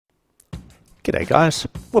G'day guys,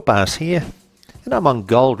 Whoop-Ass here, and I'm on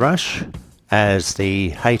Gold Rush as the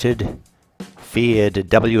hated, feared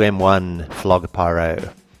WM1 Phlog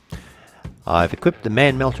Pyro. I've equipped the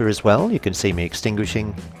Man Melter as well, you can see me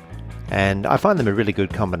extinguishing, and I find them a really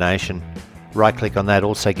good combination. Right click on that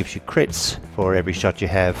also gives you crits for every shot you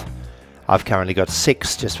have. I've currently got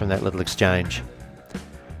 6 just from that little exchange.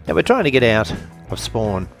 Now we're trying to get out of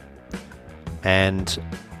spawn, and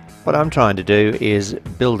what I'm trying to do is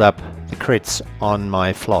build up the crits on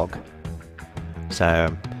my Phlog.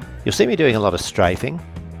 So you'll see me doing a lot of strafing.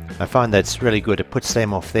 I find that's really good. It puts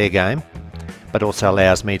them off their game, but also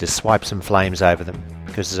allows me to swipe some flames over them.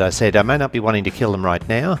 Because as I said, I may not be wanting to kill them right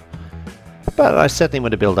now, but I certainly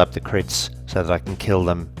want to build up the crits so that I can kill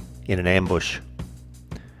them in an ambush.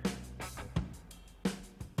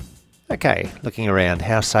 Okay, looking around,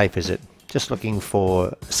 how safe is it? Just looking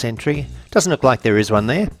for a sentry. Doesn't look like there is one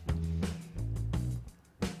there.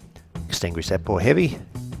 Extinguish that poor heavy.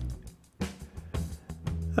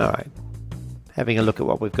 Alright, having a look at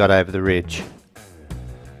what we've got over the ridge.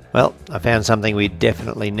 Well, I found something we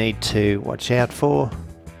definitely need to watch out for.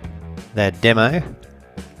 That demo.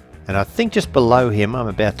 And I think just below him I'm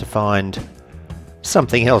about to find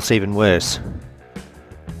something else even worse.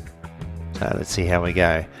 So let's see how we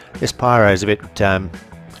go. This pyro is a bit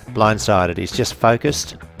blindsided. He's just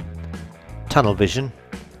focused. Tunnel vision.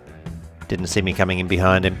 Didn't see me coming in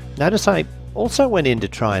behind him. Notice I also went in to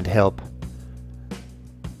try and help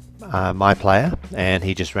my player, and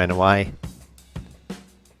he just ran away.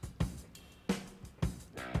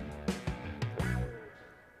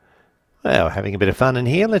 Well, having a bit of fun in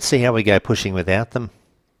here. Let's see how we go pushing without them.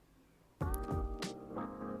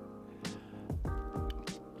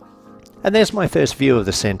 And there's my first view of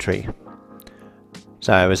the sentry.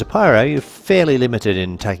 So as a pyro, you're fairly limited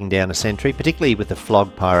in taking down a sentry, particularly with the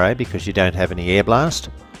Phlog Pyro because you don't have any air blast.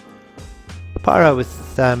 A pyro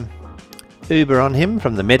with Uber on him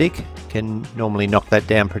from the medic can normally knock that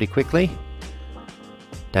down pretty quickly.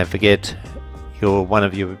 Don't forget, you're one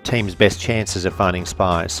of your team's best chances of finding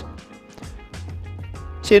spies.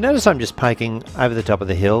 So you notice I'm just poking over the top of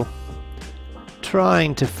the hill,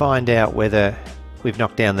 trying to find out whether we've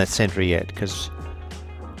knocked down that sentry yet, because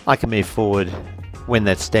I can move forward when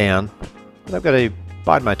that's down, but I've got to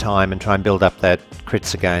bide my time and try and build up that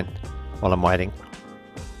crits again while I'm waiting.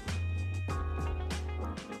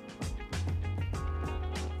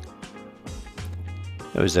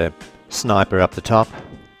 There was a sniper up the top,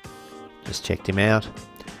 just checked him out.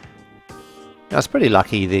 I was pretty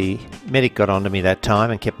lucky the medic got onto me that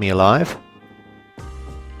time and kept me alive.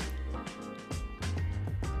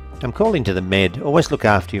 I'm calling to the med. Always look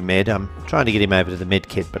after your med. I'm trying to get him over to the med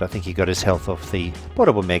kit, but I think he got his health off the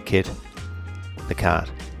portable med kit, the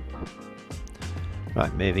cart.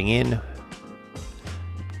 Right, moving in.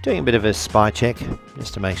 Doing a bit of a spy check,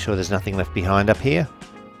 just to make sure there's nothing left behind up here.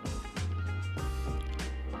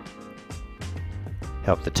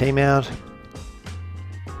 Help the team out.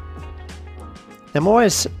 I'm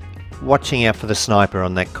always watching out for the sniper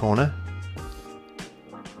on that corner.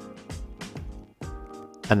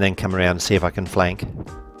 And then come around and see if I can flank.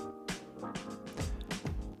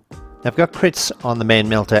 I've got crits on the Man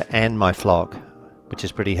Melter and my Phlog, which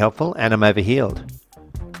is pretty helpful, and I'm overhealed.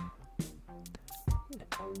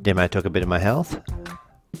 Demo took a bit of my health.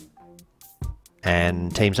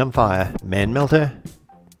 And team's on fire. Man Melter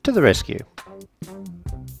to the rescue.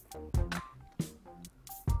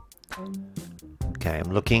 Okay,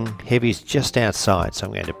 I'm looking. Heavy's just outside, so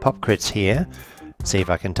I'm going to pop crits here. See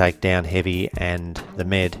if I can take down Heavy and the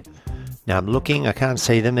med. Now I'm looking, I can't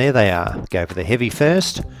see them, there they are. Go for the Heavy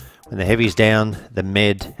first. When the Heavy's down, the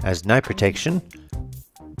med has no protection.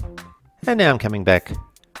 And now I'm coming back.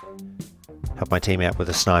 Help my team out with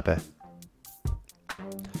a sniper.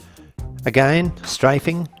 Again,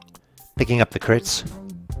 strafing, picking up the crits.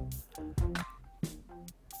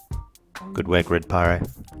 Good work, Red Pyro.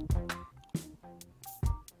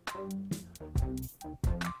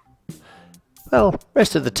 Well,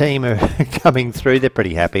 rest of the team are coming through. They're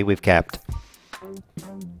pretty happy. We've capped.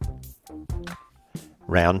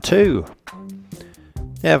 Round 2.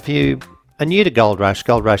 Now, if you are new to Gold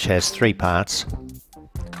Rush has 3 parts.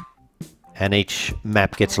 And each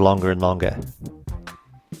map gets longer and longer.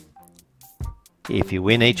 If you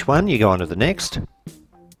win each one, you go on to the next.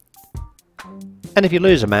 And if you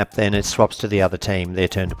lose a map, then it swaps to the other team, their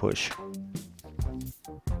turn to push.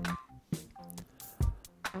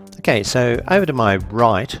 Okay, so over to my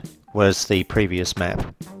right was the previous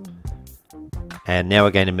map. And now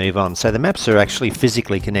we're going to move on. So the maps are actually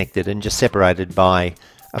physically connected and just separated by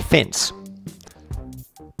a fence.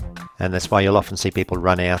 And that's why you'll often see people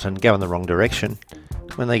run out and go in the wrong direction.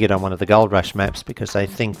 when they get on one of the Gold Rush maps because they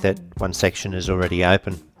think that one section is already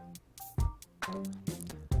open.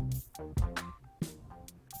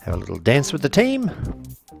 Have a little dance with the team.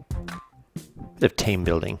 Bit of team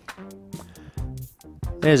building.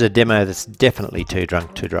 There's a demo that's definitely too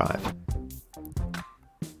drunk to drive.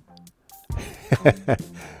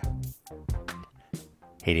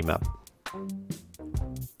 Heat him up.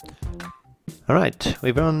 Alright,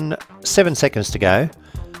 we've on 7 seconds to go.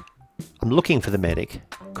 I'm looking for the medic,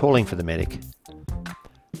 calling for the medic.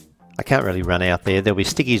 I can't really run out there. There'll be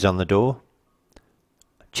stickies on the door.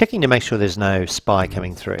 Checking to make sure there's no spy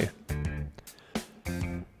coming through.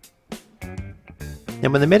 Now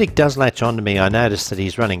when the medic does latch onto me, I notice that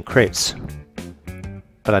he's running crits.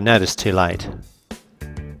 But I noticed too late.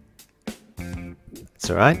 It's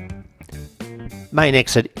alright. Main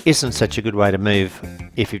exit isn't such a good way to move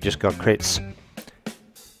if you've just got crits.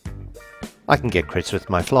 I can get crits with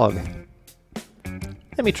my Phlog.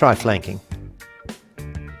 Let me try flanking.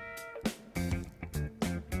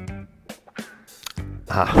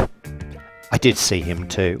 Ah, I did see him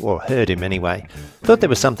too, or heard him anyway. Thought there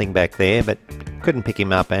was something back there, but couldn't pick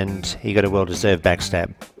him up and he got a well-deserved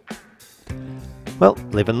backstab. Well,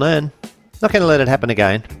 live and learn. Not going to let it happen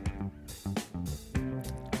again.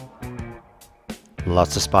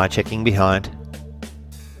 Lots of spy checking behind.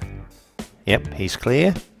 Yep, he's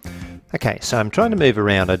clear. Okay, so I'm trying to move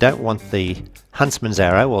around. I don't want the huntsman's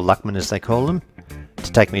arrow, or luckman as they call them,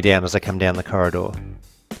 to take me down as I come down the corridor.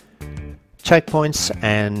 Choke points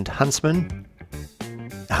and huntsman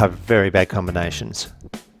are very bad combinations.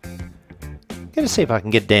 Going to see if I can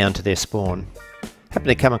get down to their spawn. Happen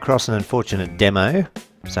to come across an unfortunate demo,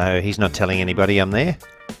 so he's not telling anybody I'm there.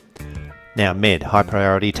 Now med, high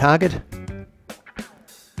priority target.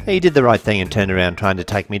 He did the right thing and turned around trying to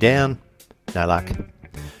take me down. No luck.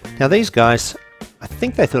 Now these guys, I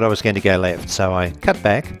think they thought I was going to go left, so I cut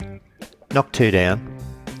back, knocked 2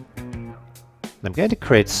 down. I'm going to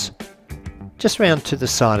crits just round to the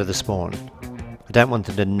side of the spawn. I don't want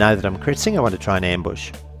them to know that I'm critsing, I want to try and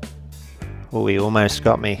ambush. Oh, he almost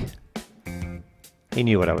got me. He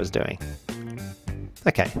knew what I was doing.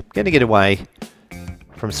 Okay, I'm going to get away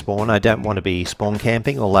from spawn. I don't want to be spawn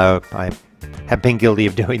camping, although I have been guilty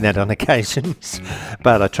of doing that on occasions,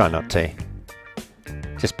 but I try not to.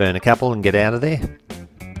 Just burn a couple and get out of there.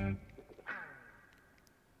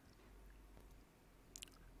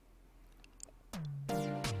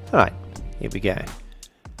 Alright, here we go.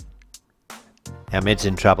 Our med's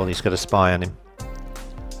in trouble, he's got a spy on him.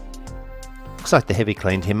 Looks like the heavy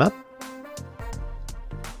cleaned him up.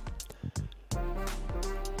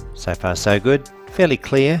 So far so good, fairly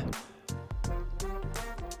clear.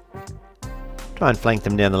 Try and flank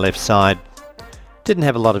them down the left side. Didn't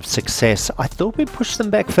have a lot of success. I thought we'd push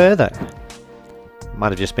them back further.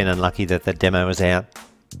 Might have just been unlucky that the demo was out.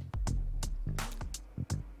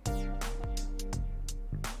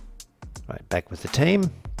 Right, back with the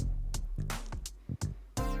team.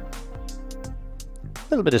 A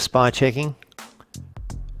little bit of spy checking.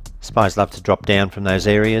 Spies love to drop down from those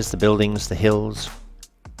areas, the buildings, the hills,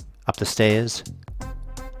 up the stairs.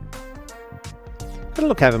 Got to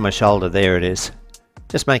look over my shoulder, there it is.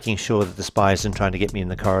 Just making sure that the spy isn't trying to get me in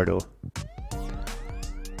the corridor.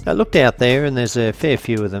 I looked out there and there's a fair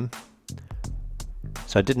few of them.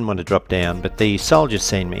 So I didn't want to drop down, but the soldier's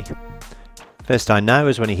seen me. First I know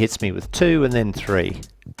is when he hits me with 2 and then 3.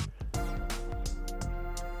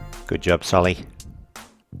 Good job, Solly.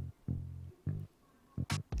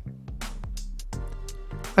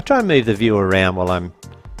 I try and move the viewer around while I'm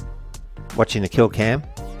watching the kill cam,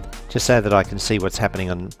 just so that I can see what's happening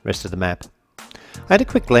on the rest of the map. I had a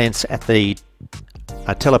quick glance at the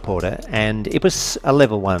teleporter and it was a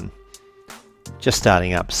level 1, just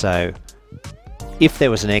starting up, so if there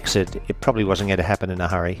was an exit it probably wasn't going to happen in a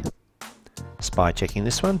hurry. Spy checking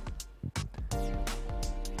this one.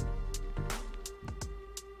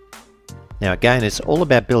 Now again, it's all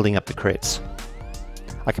about building up the crits.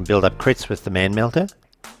 I can build up crits with the man melter.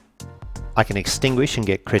 I can extinguish and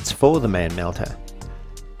get crits for the man melter.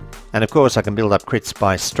 And of course I can build up crits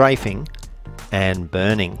by strafing and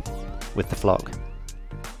burning with the Phlog.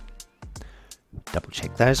 Double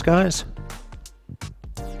check those guys.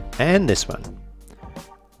 And this one.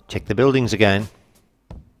 Check the buildings again.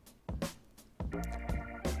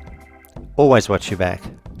 Always watch your back.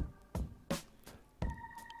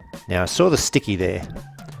 Now I saw the sticky there.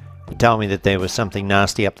 It told me that there was something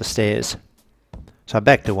nasty up the stairs. So I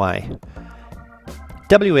backed away.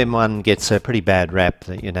 WM1 gets a pretty bad rap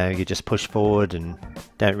that, you know, you just push forward and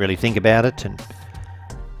don't really think about it, and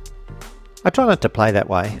I try not to play that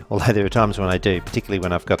way, although there are times when I do, particularly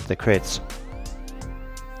when I've got the crits.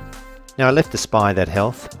 Now I left the spy that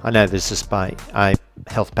health. I know there's a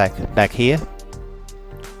health pack back here.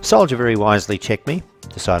 Soldier very wisely checked me,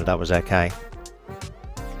 decided I was okay.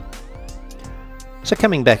 So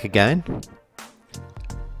coming back again,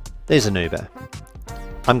 there's an Uber.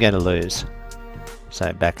 I'm going to lose.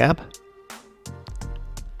 So back up.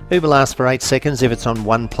 Uber lasts for 8 seconds if it's on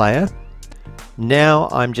one player. Now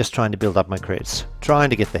I'm just trying to build up my crits,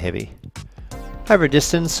 trying to get the heavy. Over a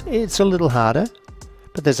distance, it's a little harder,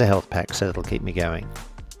 but there's a health pack, so that'll keep me going.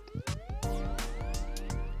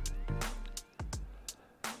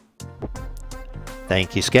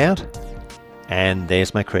 Thank you, Scout. And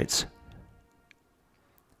there's my crits.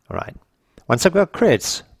 Alright, once I've got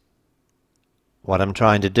crits, what I'm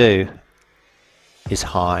trying to do is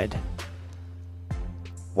hide.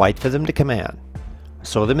 Wait for them to come out. I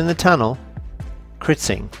saw them in the tunnel,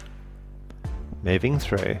 critsing, moving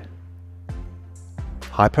through.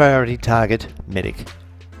 High priority target, medic.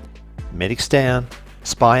 Medic's down.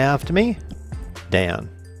 Spy after me, down.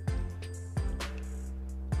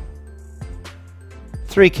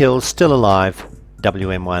 3 kills, still alive,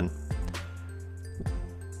 WM1.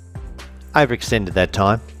 Overextended that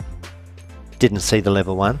time. Didn't see the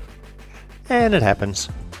level 1. And it happens.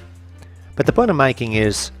 But the point I'm making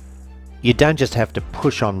is, you don't just have to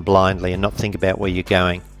push on blindly and not think about where you're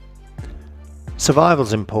going.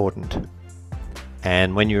 Survival's important.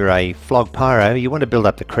 And when you're a Phlog Pyro, you want to build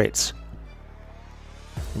up the crits.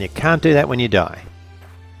 And you can't do that when you die.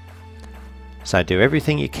 So do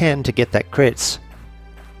everything you can to get that crits.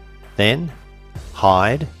 Then,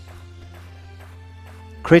 hide.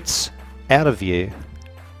 Crits out of view.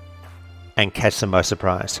 And catch them by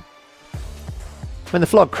surprise. When the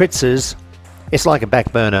Phlog critses, it's like a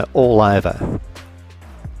back burner all over.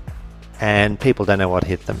 And people don't know what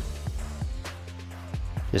hit them.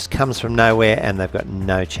 Just comes from nowhere and they've got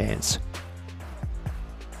no chance.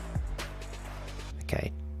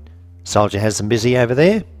 Okay, Soldier has them busy over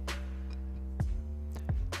there.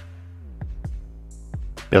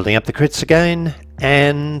 Building up the crits again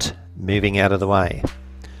and moving out of the way.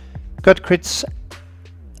 Got crits,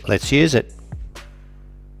 let's use it.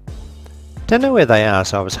 Don't know where they are,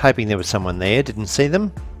 so I was hoping there was someone there, didn't see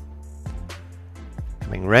them.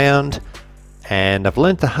 Coming round. And I've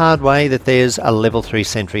learnt the hard way that there's a level 3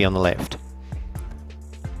 sentry on the left.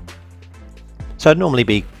 So I'd normally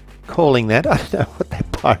be calling that. I don't know what that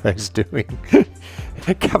pyro's doing.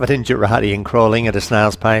 Covered in Girardi and crawling at a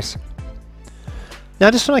snail's pace. Now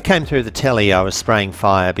just when I came through the telly I was spraying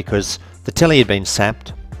fire because the telly had been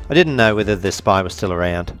sapped. I didn't know whether the spy was still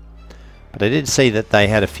around. But I did see that they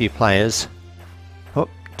had a few players. Oh,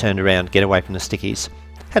 turned around, get away from the stickies.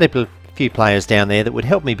 Had a few players down there that would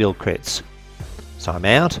help me build crits. So I'm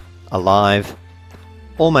out, alive,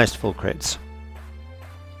 almost full crits.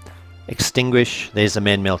 Extinguish, there's the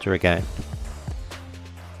man melter again.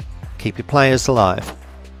 Keep your players alive.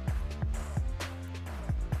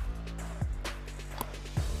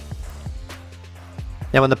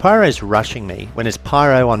 Now when the pyro's rushing me, when it's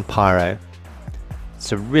pyro on pyro,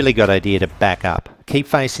 it's a really good idea to back up. Keep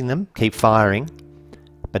facing them, keep firing,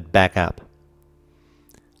 but back up.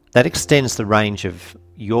 That extends the range of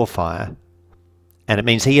your fire. And it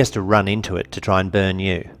means he has to run into it to try and burn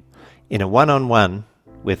you. In a one-on-one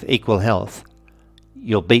with equal health,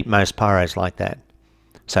 you'll beat most pyros like that.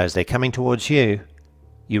 So as they're coming towards you,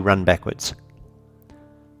 you run backwards.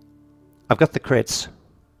 I've got the crits.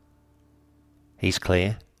 He's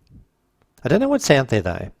clear. I don't know what's out there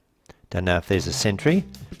though. Don't know if there's a sentry,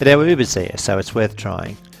 but our Uber's there, so it's worth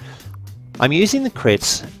trying. I'm using the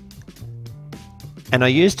crits, and I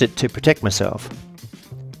used it to protect myself.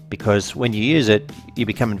 Because when you use it, you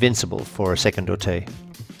become invincible for a second or two.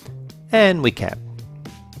 And we cap.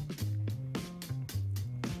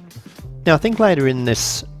 Now I think later in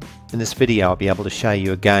this video I'll be able to show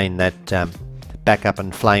you again that backup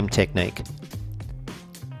and flame technique.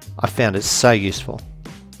 I found it so useful.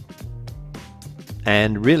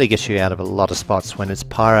 And really gets you out of a lot of spots when it's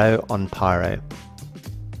pyro on pyro.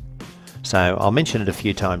 So I'll mention it a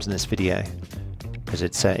few times in this video because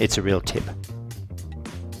it's a real tip.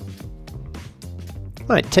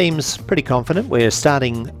 Right, team's pretty confident. We're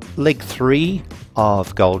starting leg 3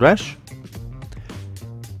 of Gold Rush.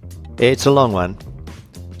 It's a long one.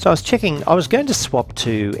 So I was checking, I was going to swap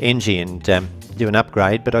to NG and do an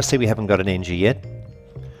upgrade, but I see we haven't got an NG yet.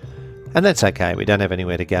 And that's okay, we don't have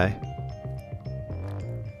anywhere to go.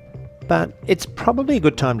 But it's probably a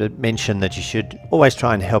good time to mention that you should always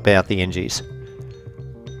try and help out the NGs.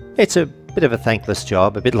 It's a bit of a thankless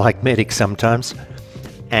job, a bit like medics sometimes.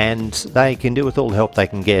 And they can do with all the help they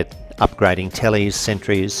can get, upgrading tellies,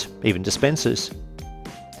 sentries, even dispensers.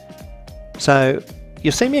 So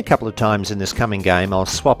you'll see me a couple of times in this coming game. I'll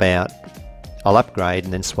swap out, I'll upgrade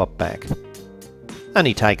and then swap back.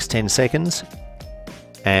 Only takes 10 seconds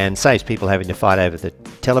and saves people having to fight over the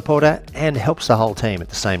teleporter and helps the whole team at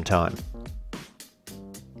the same time.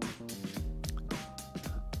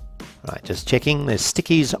 Right, just checking, there's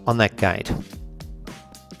stickies on that gate.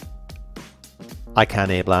 I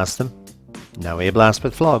can't air blast them. No air blast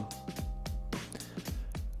with Phlog.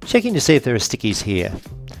 Checking to see if there are stickies here.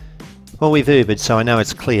 Well, we've Ubered, so I know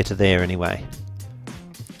it's clear to there anyway.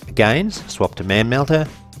 Again, swap to Man Melter.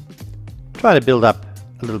 Try to build up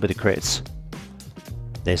a little bit of crits.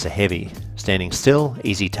 There's a heavy. Standing still,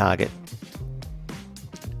 easy target.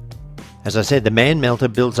 As I said, the Man Melter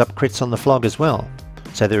builds up crits on the Phlog as well,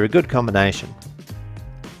 so they're a good combination.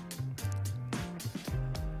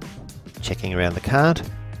 Checking around the cart.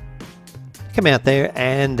 Come out there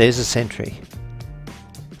and there's a sentry.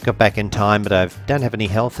 Got back in time, but I don't have any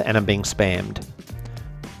health and I'm being spammed.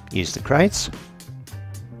 Use the crates.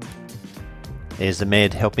 There's the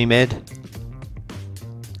med, help me med.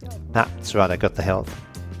 Ah, that's right, I got the health.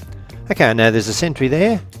 Okay, now there's a sentry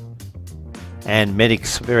there. And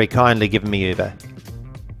medic's very kindly given me Uber.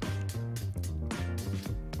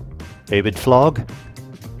 Ubered Phlog.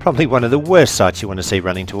 Probably one of the worst sights you want to see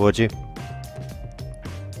running towards you.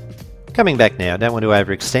 Coming back now, don't want to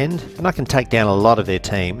overextend, and I can take down a lot of their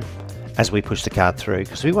team as we push the cart through,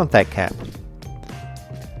 because we want that cap.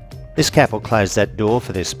 This cap will close that door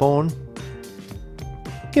for their spawn,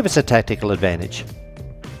 give us a tactical advantage.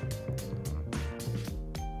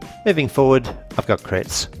 Moving forward, I've got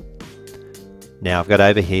crits. Now I've got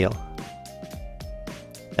overheal.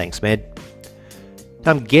 Thanks, Med.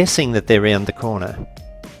 I'm guessing that they're around the corner.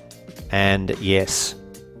 And yes.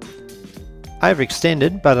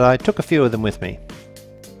 Overextended, but I took a few of them with me.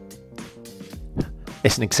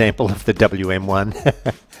 It's an example of the WM1.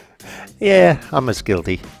 Yeah, I'm as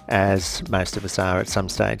guilty as most of us are at some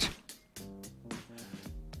stage.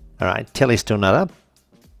 Alright, Telly's still not up.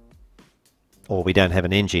 Or we don't have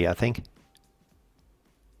an NG, I think.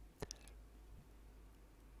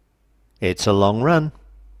 It's a long run.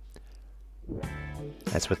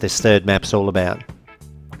 That's what this third map's all about.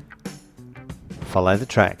 Follow the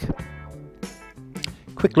track.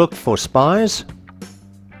 Quick look for spies.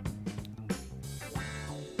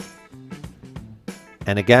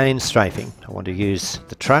 And again, strafing. I want to use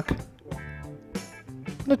the truck.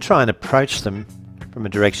 I'm going to try and approach them from a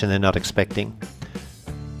direction they're not expecting.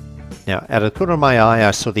 Now, out of the corner of my eye,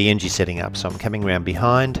 I saw the NG setting up, so I'm coming around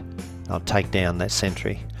behind. I'll take down that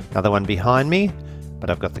sentry. Another one behind me, but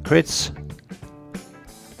I've got the crits.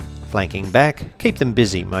 Flanking back. Keep them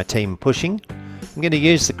busy, my team pushing. I'm going to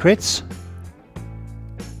use the crits.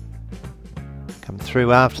 Come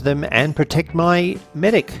through after them and protect my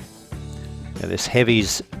medic. Now this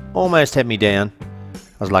heavy's almost had me down.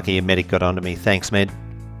 I was lucky a medic got onto me. Thanks, Med.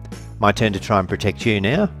 My turn to try and protect you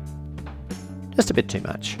now. Just a bit too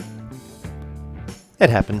much. It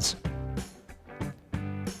happens.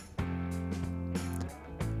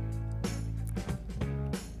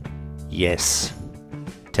 Yes.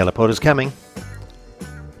 Teleporter's coming.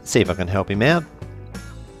 See if I can help him out.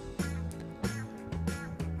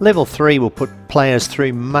 Level 3 will put players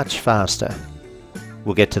through much faster.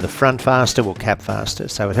 We'll get to the front faster, we'll cap faster,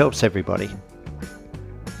 so it helps everybody.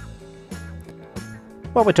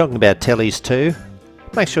 While we're talking about tellies too,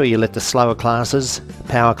 make sure you let the slower classes, the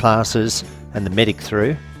power classes and the medic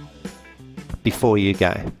through before you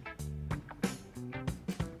go.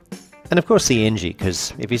 And of course the NG,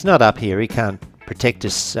 because if he's not up here he can't protect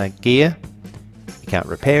his gear, he can't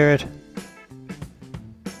repair it.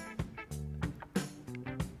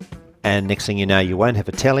 And next thing you know, you won't have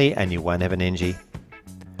a telly and you won't have an NG.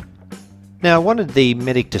 Now I wanted the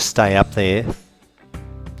medic to stay up there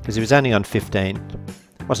because he was only on 15.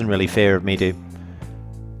 It wasn't really fair of me to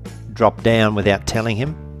drop down without telling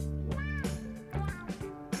him.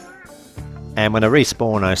 And when I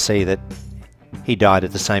respawn I see that he died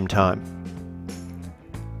at the same time.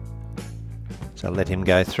 So I'll let him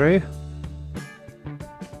go through.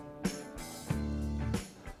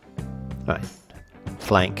 Right,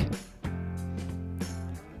 flank.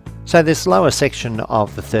 So this lower section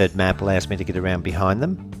of the third map allows me to get around behind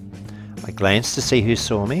them. I glance to see who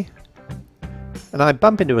saw me, and I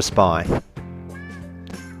bump into a spy.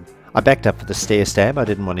 I backed up for the stair stab, I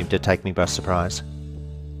didn't want him to take me by surprise.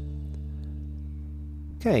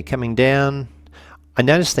 Okay, coming down. I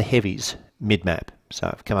noticed the heavies mid-map, so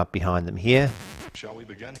I've come up behind them here. Shall we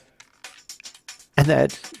begin? And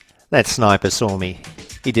that sniper saw me.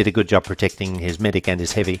 He did a good job protecting his medic and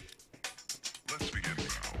his heavy. Let's begin now.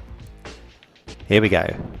 Here we go.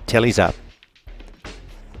 Telly's up.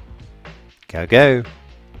 Go, go.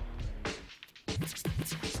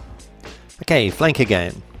 Okay, flank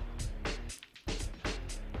again.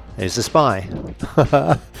 There's the spy.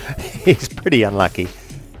 He's pretty unlucky.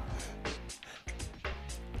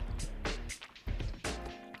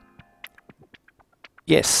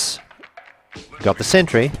 Yes. Got the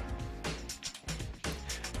sentry.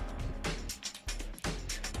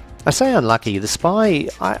 I say unlucky. The spy,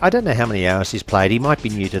 I don't know how many hours he's played. He might be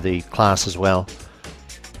new to the class as well.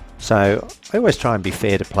 So I always try and be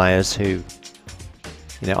fair to players who,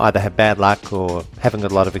 you know, either have bad luck or haven't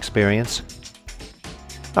got a lot of experience.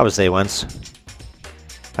 I was there once.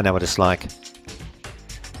 I know what it's like.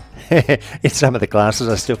 In some of the classes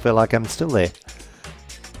I still feel like I'm still there.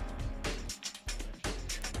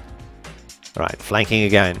 Right, flanking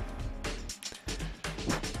again.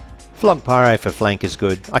 Phlog Pyro for flank is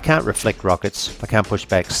good. I can't reflect rockets. I can't push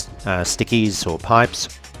back stickies or pipes.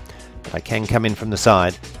 But I can come in from the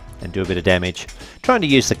side and do a bit of damage. Trying to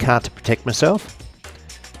use the cart to protect myself.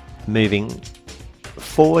 Moving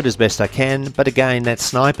forward as best I can, but again that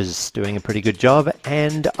sniper's doing a pretty good job,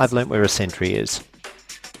 and I've learnt where a sentry is.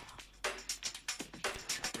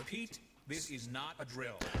 Repeat, this is not a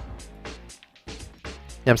drill.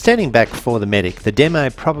 Now I'm standing back for the medic. The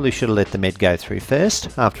demo probably should have let the med go through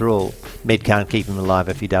first. After all, med can't keep him alive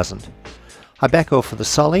if he doesn't. I back off for the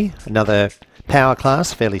Solly, another power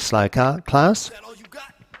class, fairly slow class.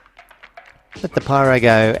 Let the Pyro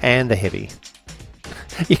go and the Heavy.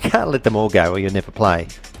 You can't let them all go or you'll never play.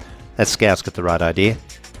 That Scout's got the right idea.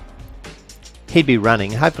 He'd be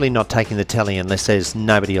running, hopefully not taking the telly unless there's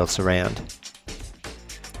nobody else around.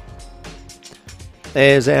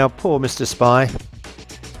 There's our poor Mr. Spy. I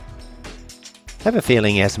have a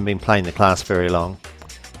feeling he hasn't been playing the class very long.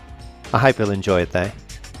 I hope he'll enjoy it though.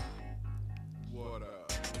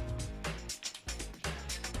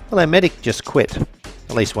 Well, our medic just quit.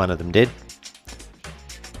 At least one of them did.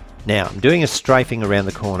 Now, I'm doing a strafing around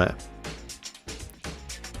the corner.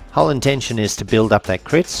 Whole intention is to build up that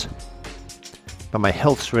crits, but my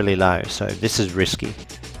health's really low, so this is risky.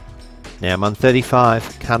 Now I'm on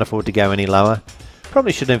 35, can't afford to go any lower.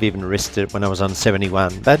 Probably shouldn't have even risked it when I was on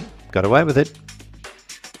 71, but got away with it.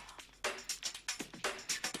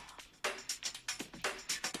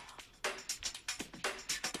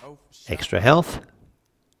 Extra health.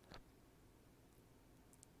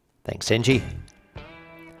 Thanks, Engie.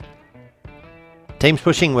 Team's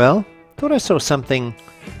pushing well. Thought I saw something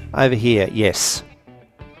over here. Yes.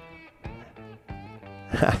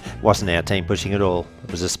 Wasn't our team pushing at all.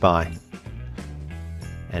 It was a spy.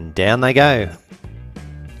 And down they go.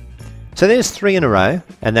 So there's 3 in a row,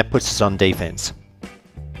 and that puts us on defense.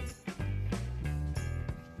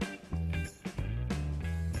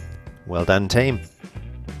 Well done, team.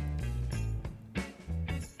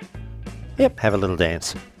 Yep, have a little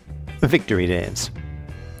dance. A victory dance.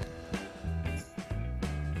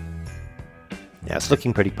 Now it's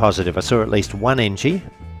looking pretty positive. I saw at least one Engie.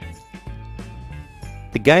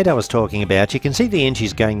 The gate I was talking about, you can see the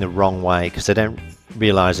Engie's going the wrong way because they don't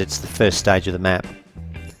realise it's the first stage of the map.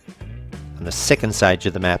 And the second stage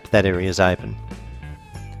of the map, that area is open.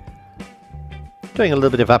 Doing a little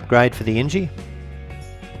bit of upgrade for the Engie.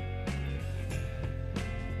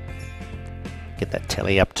 Get that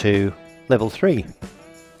telly up to level 3.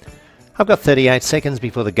 I've got 38 seconds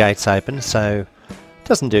before the gates open, so it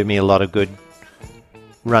doesn't do me a lot of good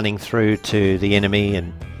running through to the enemy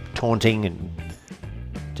and taunting and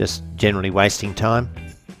just generally wasting time.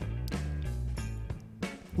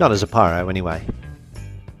 Not as a Pyro anyway.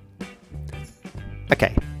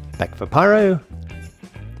 Okay, back for Pyro.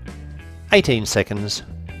 18 seconds.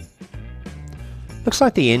 Looks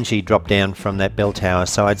like the Engie dropped down from that bell tower,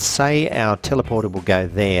 so I'd say our teleporter will go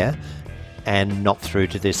there and not through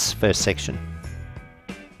to this first section.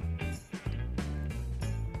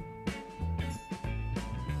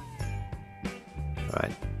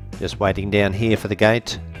 Right, just waiting down here for the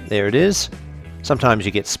gate. There it is. Sometimes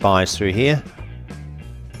you get spies through here.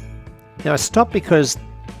 Now I stopped because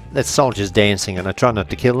that soldier's dancing and I try not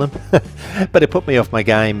to kill them, but it put me off my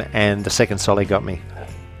game and the second solly got me.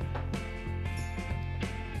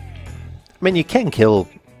 I mean, you can kill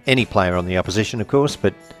any player on the opposition, of course,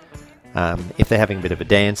 but if they're having a bit of a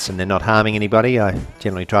dance and they're not harming anybody, I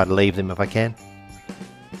generally try to leave them if I can.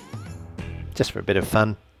 Just for a bit of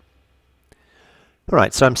fun.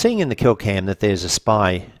 Alright, so I'm seeing in the kill cam that there's a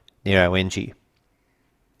spy near our Engie.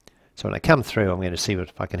 So when I come through, I'm going to see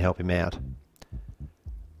if I can help him out.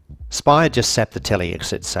 Spy just sapped the telly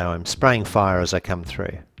exit, so I'm spraying fire as I come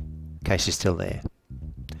through, in case he's still there.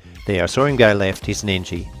 There, I saw him go left, he's an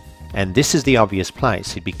Engie. And this is the obvious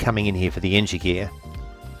place. He'd be coming in here for the Engie gear.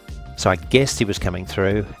 So I guessed he was coming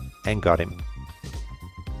through and got him.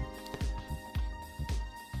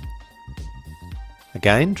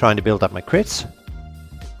 Again, trying to build up my crits.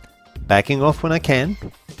 Backing off when I can.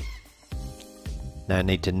 No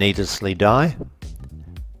need to needlessly die.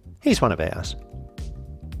 He's one of ours.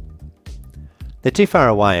 They're too far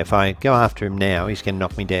away. If I go after him now, he's going to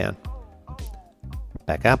knock me down.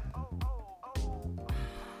 Back up.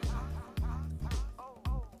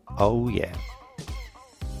 Oh yeah.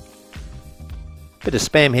 Bit of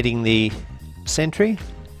spam hitting the sentry.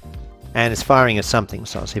 And it's firing at something,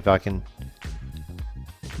 so I'll see if I can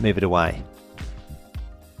move it away.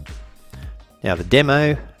 Now the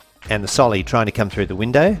demo and the Solly trying to come through the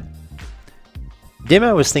window.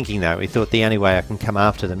 Demo was thinking though, he thought the only way I can come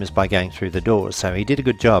after them is by going through the doors, so he did a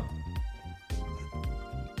good job.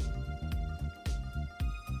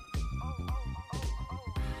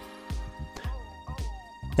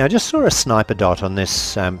 Now I just saw a sniper dot on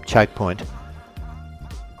this choke point,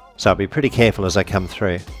 so I'll be pretty careful as I come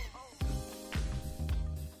through.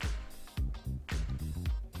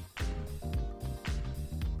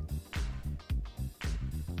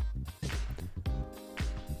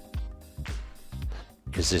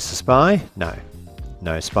 Is this a spy? No.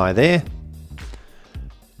 No spy there.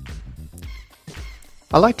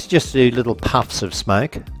 I like to just do little puffs of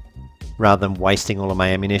smoke rather than wasting all of my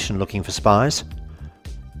ammunition looking for spies.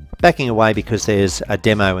 Backing away because there's a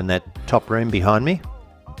demo in that top room behind me.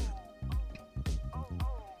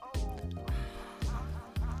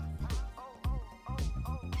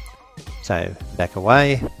 So back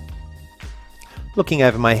away. Looking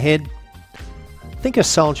over my head. I think a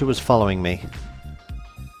soldier was following me.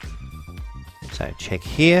 So check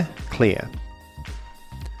here, clear.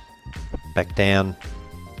 Back down.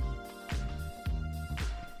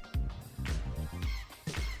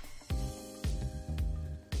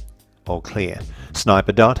 All clear.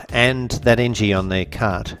 Sniper dot and that NG on the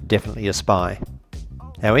cart, definitely a spy.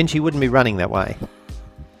 Our NG wouldn't be running that way.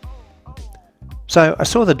 So I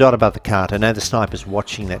saw the dot above the cart. I know the sniper's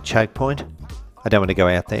watching that choke point. I don't want to go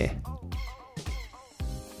out there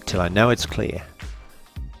until I know it's clear.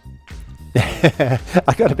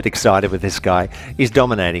 I got a bit excited with this guy. He's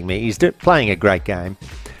dominating me. He's playing a great game.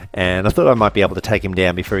 And I thought I might be able to take him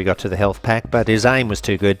down before he got to the health pack, but his aim was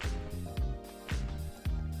too good.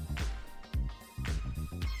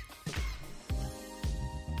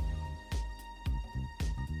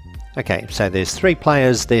 Okay, so there's 3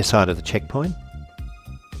 players their side of the checkpoint.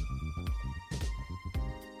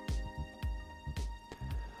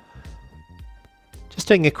 Just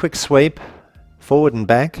doing a quick sweep, forward and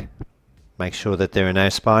back. Make sure that there are no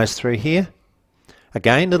spies through here.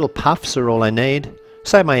 Again, little puffs are all I need.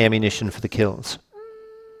 Save my ammunition for the kills.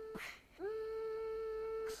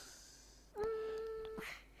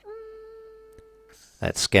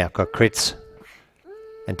 That scout got crits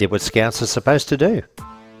and did what scouts are supposed to do.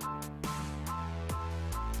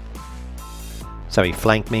 So he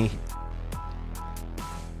flanked me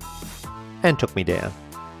and took me down.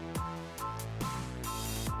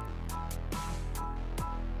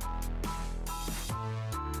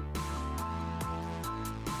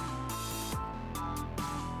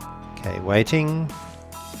 Okay, waiting.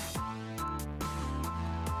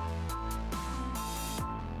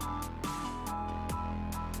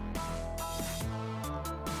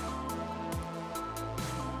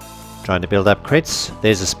 Trying to build up crits.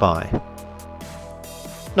 There's a spy.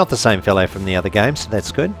 Not the same fellow from the other game, so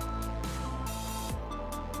that's good.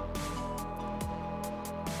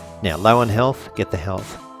 Now, low on health, get the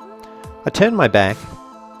health. I turned my back.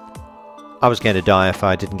 I was going to die if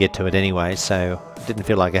I didn't get to it anyway, so I didn't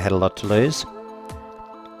feel like I had a lot to lose.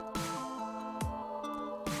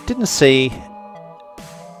 Didn't see...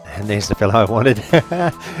 And there's the fellow I wanted.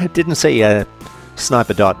 Didn't see a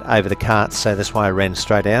sniper dot over the cart, so that's why I ran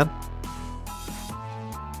straight out.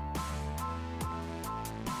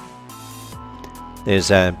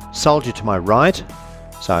 There's a soldier to my right,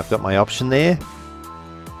 so I've got my option there.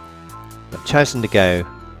 I've chosen to go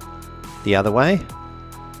the other way.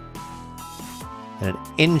 And an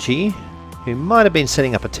NG who might have been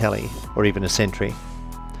setting up a tally or even a sentry,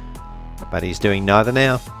 but he's doing neither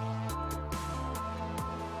now.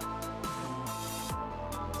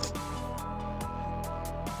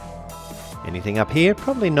 Anything up here?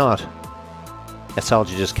 Probably not. A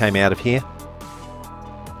soldier just came out of here.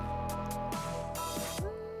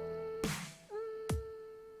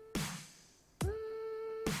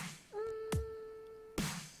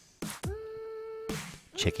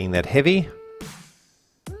 Checking that heavy.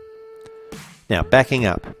 Now backing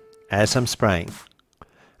up as I'm spraying.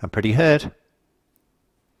 I'm pretty hurt.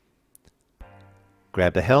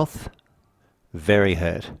 Grab the health. Very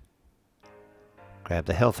hurt. Grab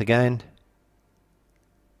the health again.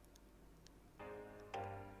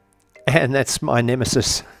 And that's my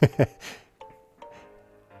nemesis.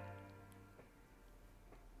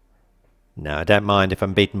 No, I don't mind if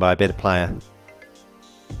I'm beaten by a better player.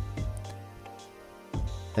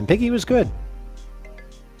 And Piggy was good.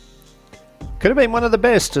 Could have been one of the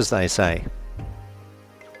best, as they say.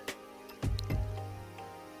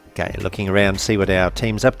 Okay, looking around, see what our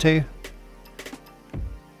team's up to.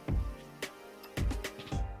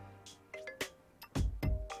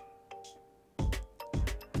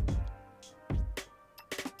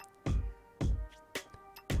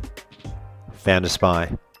 Found a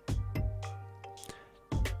spy.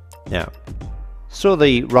 Now, saw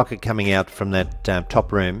the rocket coming out from that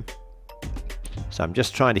top room. So I'm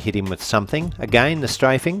just trying to hit him with something. Again, the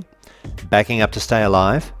strafing. Backing up to stay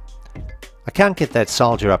alive. I can't get that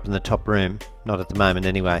soldier up in the top room. Not at the moment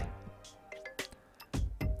anyway.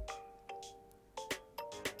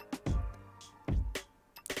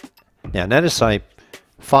 Now notice I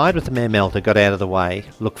fired with the man melter, got out of the way,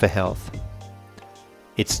 look for health.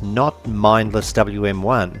 It's not mindless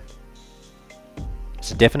WM1.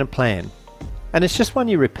 It's a definite plan. And it's just one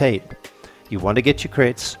you repeat. You want to get your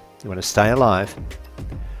crits, you want to stay alive,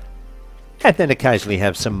 and then occasionally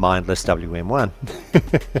have some mindless WM1.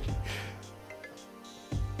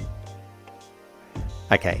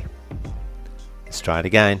 Okay, let's try it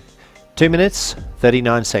again. 2 minutes,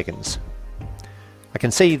 39 seconds. I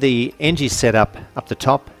can see the Engie set up the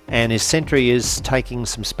top, and his sentry is taking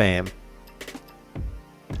some spam.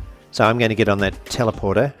 So I'm going to get on that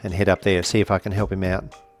teleporter and head up there, see if I can help him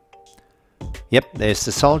out. Yep, there's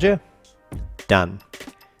the soldier. Done.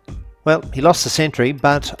 Well, he lost the sentry,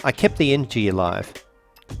 but I kept the Engie alive.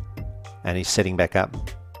 And he's setting back up.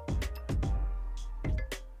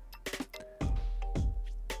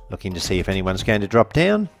 Looking to see if anyone's going to drop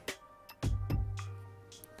down.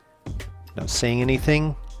 Not seeing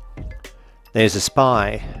anything. There's a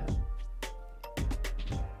spy.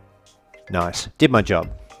 Nice. Did my job.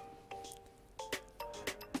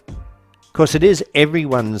 Of course, it is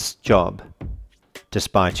everyone's job to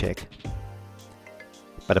spy check.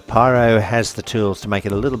 But a pyro has the tools to make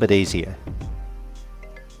it a little bit easier.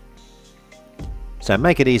 So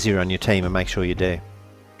make it easier on your team and make sure you do.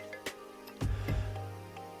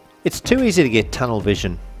 It's too easy to get tunnel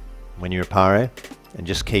vision when you're a pyro and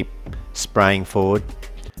just keep spraying forward.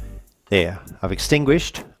 There, I've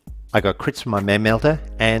extinguished. I got crits from my man melter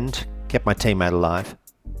and kept my teammate alive.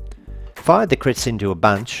 Fired the crits into a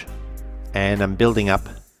bunch and I'm building up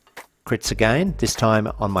crits again, this time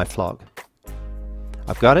on my Phlog.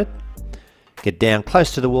 I've got it. Get down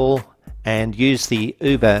close to the wall and use the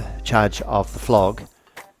uber charge of the Phlog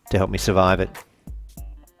to help me survive it.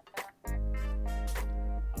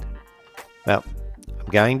 Well, I'm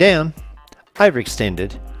going down.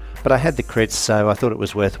 Overextended, but I had the crits, so I thought it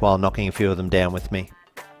was worthwhile knocking a few of them down with me.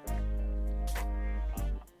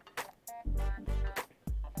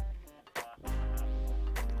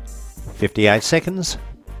 "58 seconds.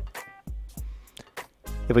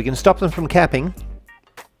 If we can stop them from capping,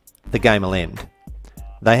 the game will end.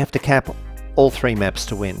 They have to cap all 3 maps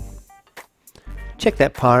to win. Check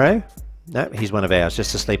that pyro. No, he's one of ours,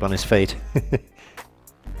 just asleep on his feet.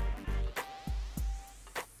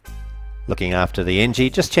 Looking after the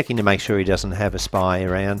Engie, just checking to make sure he doesn't have a spy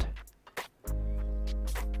around.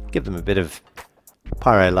 Give them a bit of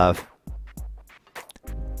pyro love.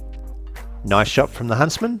 Nice shot from the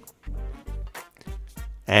huntsman.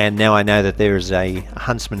 And now I know that there is a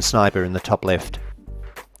huntsman sniper in the top left.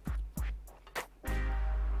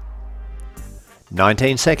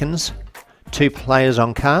 19 seconds. 2 players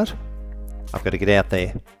on cart. I've got to get out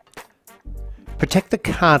there. Protect the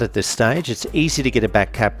cart at this stage. It's easy to get a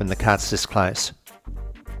back cap when the cart's this close.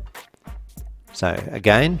 So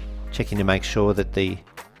again, checking to make sure that the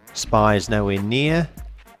spy is nowhere near.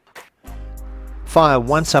 Fire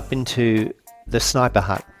once up into the sniper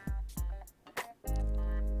hut.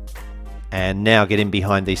 And now get in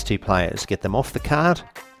behind these 2 players. Get them off the cart.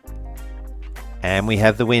 And we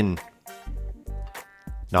have the win.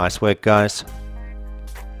 Nice work, guys.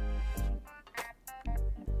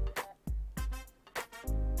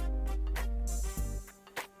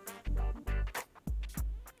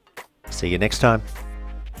 See you next time.